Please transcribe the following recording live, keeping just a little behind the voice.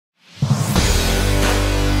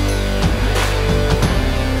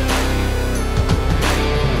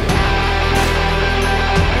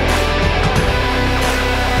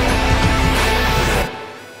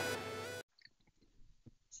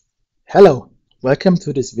Hello, welcome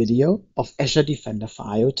to this video of Azure Defender for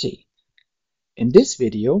IoT. In this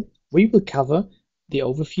video, we will cover the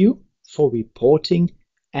overview for reporting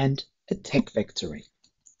and attack vectoring.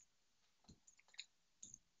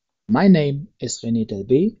 My name is René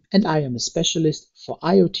Delbé and I am a specialist for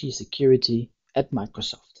IoT security at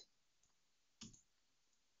Microsoft.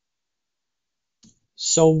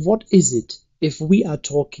 So what is it if we are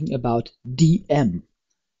talking about DM?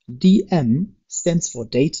 DM stands for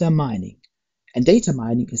data mining, and data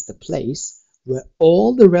mining is the place where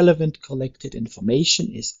all the relevant collected information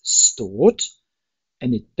is stored,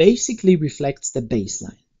 and it basically reflects the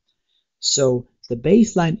baseline. So the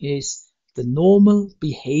baseline is the normal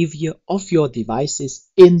behavior of your devices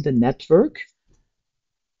in the network.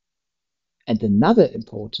 And another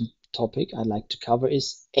important topic I'd like to cover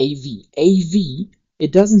is AV. AV,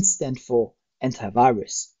 it doesn't stand for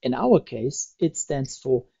antivirus. In our case, it stands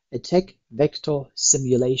for attack vector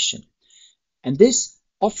simulation. And this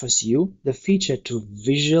offers you the feature to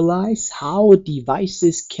visualize how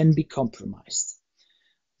devices can be compromised.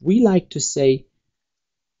 We like to say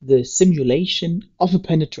the simulation of a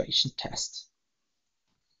penetration test.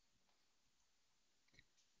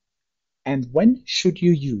 And when should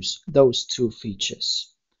you use those two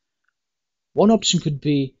features? One option could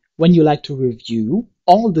be when you like to review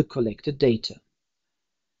all the collected data.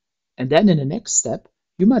 And then in the next step,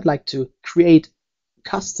 you might like to create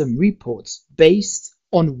custom reports based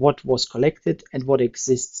on what was collected and what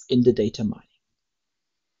exists in the data mining.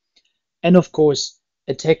 And of course,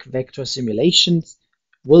 attack vector simulations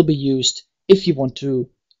will be used if you want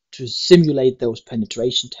to simulate those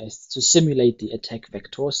penetration tests, to simulate the attack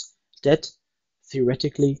vectors that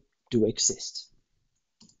theoretically do exist.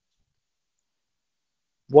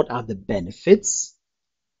 What are the benefits?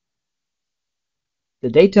 The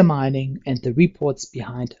data mining and the reports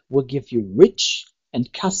behind will give you rich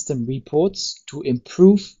and custom reports to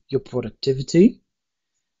improve your productivity.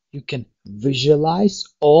 You can visualize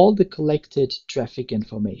all the collected traffic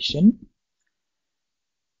information,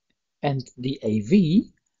 and the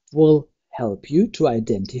AV will help you to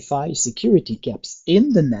identify security gaps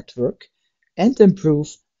in the network and improve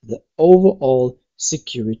the overall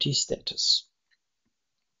security status.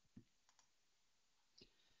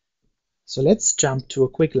 So let's jump to a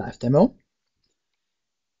quick live demo.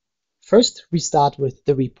 First, we start with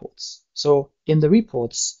the reports. So in the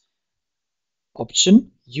reports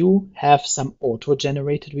option, you have some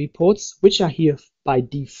auto-generated reports, which are here by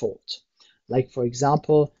default. Like for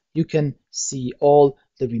example, you can see all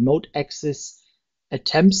the remote access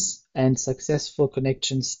attempts and successful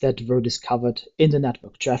connections that were discovered in the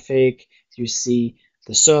network traffic. You see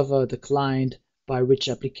the server, the client, by which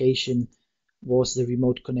application was the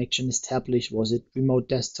remote connection established, was it remote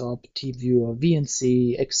desktop, TeamViewer,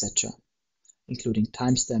 VNC, etc., including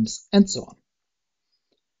timestamps and so on.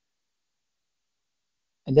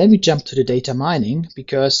 And then we jump to the data mining,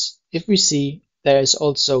 because if we see there is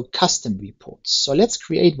also custom reports. So let's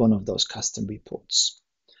create one of those custom reports.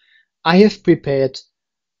 I have prepared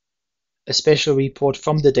a special report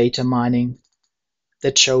from the data mining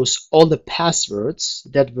that shows all the passwords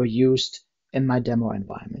that were used in my demo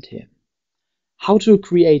environment here. How to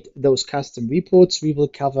create those custom reports we will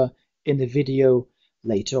cover in the video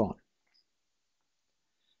later on.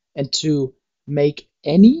 And to make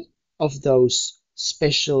any of those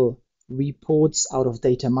special reports out of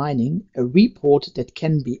data mining, a report that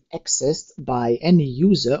can be accessed by any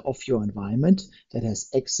user of your environment that has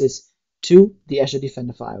access to the Azure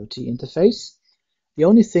Defender for IoT interface, the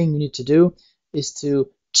only thing you need to do is to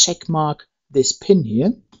check mark this pin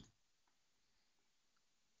here,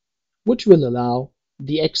 which will allow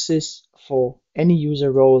the access for any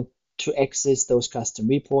user role to access those custom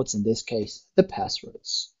reports, in this case, the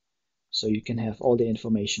passwords. So you can have all the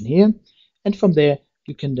information here, and from there,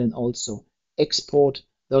 you can then also export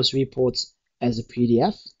those reports as a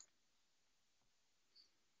PDF,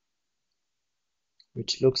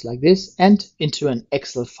 which looks like this, and into an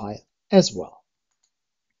Excel file as well.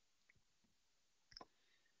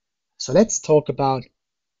 So let's talk about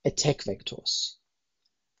attack vectors.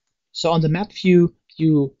 So on the map view,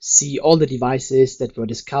 you see all the devices that were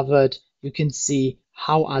discovered. You can see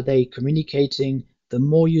how are they communicating. The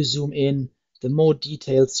more you zoom in, the more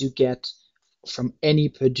details you get from any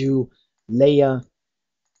Purdue layer,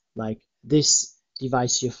 like this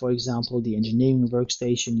device here, for example, the engineering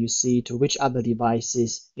workstation. You see to which other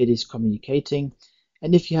devices it is communicating.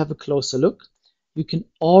 And if you have a closer look, you can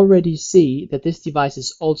already see that this device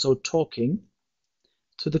is also talking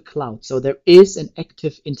to the cloud. So there is an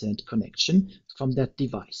active internet connection from that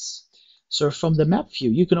device. So from the map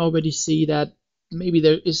view, you can already see that maybe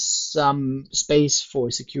there is some space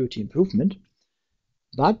for security improvement,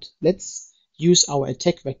 but let's use our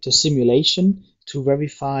attack vector simulation to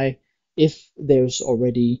verify if there's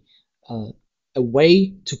already a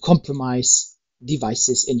way to compromise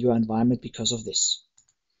devices in your environment because of this.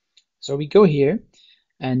 So we go here,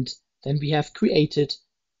 and then we have created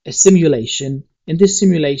a simulation. In this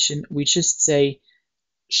simulation, we just say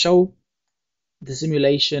show the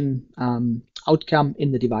simulation outcome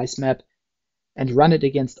in the device map and run it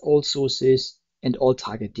against all sources and all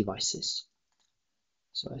target devices.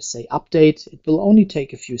 So I say update. It will only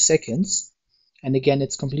take a few seconds. And again,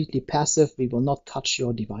 it's completely passive. We will not touch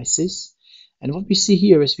your devices. And what we see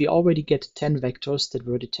here is we already get 10 vectors that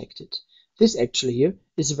were detected. This actually here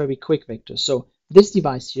is a very quick vector. So this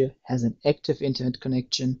device here has an active internet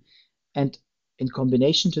connection. And in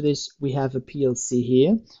combination to this, we have a PLC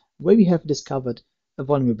here where we have discovered a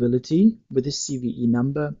vulnerability with this CVE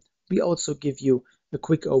number. We also give you a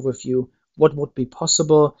quick overview what would be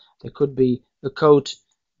possible. There could be a code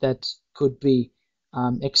that could be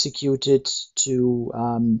executed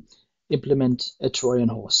to implement a Trojan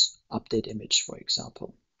horse update image, for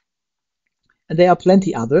example. And there are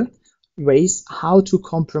plenty other ways how to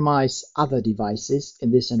compromise other devices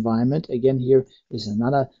in this environment. Again, here is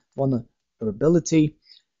another vulnerability.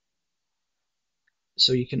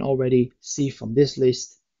 So you can already see from this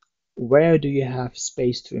list where do you have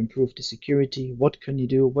space to improve the security, what can you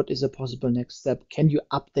do, what is a possible next step, can you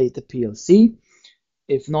update the PLC?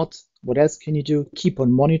 If not, what else can you do? Keep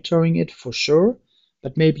on monitoring it for sure,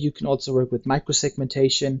 but maybe you can also work with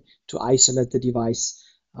microsegmentation to isolate the device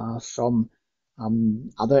from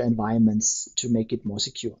other environments to make it more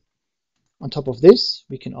secure. On top of this,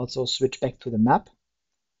 we can also switch back to the map,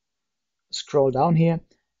 scroll down here,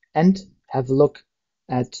 and have a look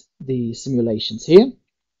at the simulations here.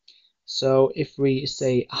 So if we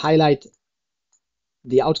say highlight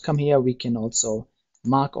the outcome here, we can also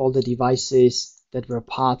mark all the devices that were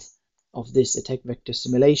part of this attack vector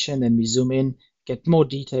simulation. Then we zoom in, get more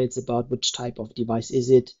details about which type of device is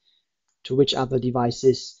it, to which other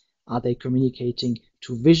devices are they communicating,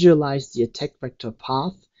 to visualize the attack vector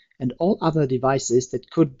path and all other devices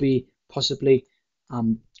that could be possibly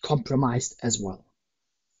compromised as well.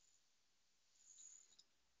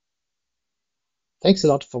 Thanks a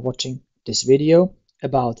lot for watching this video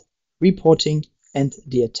about reporting and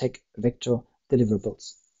the attack vector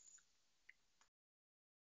deliverables.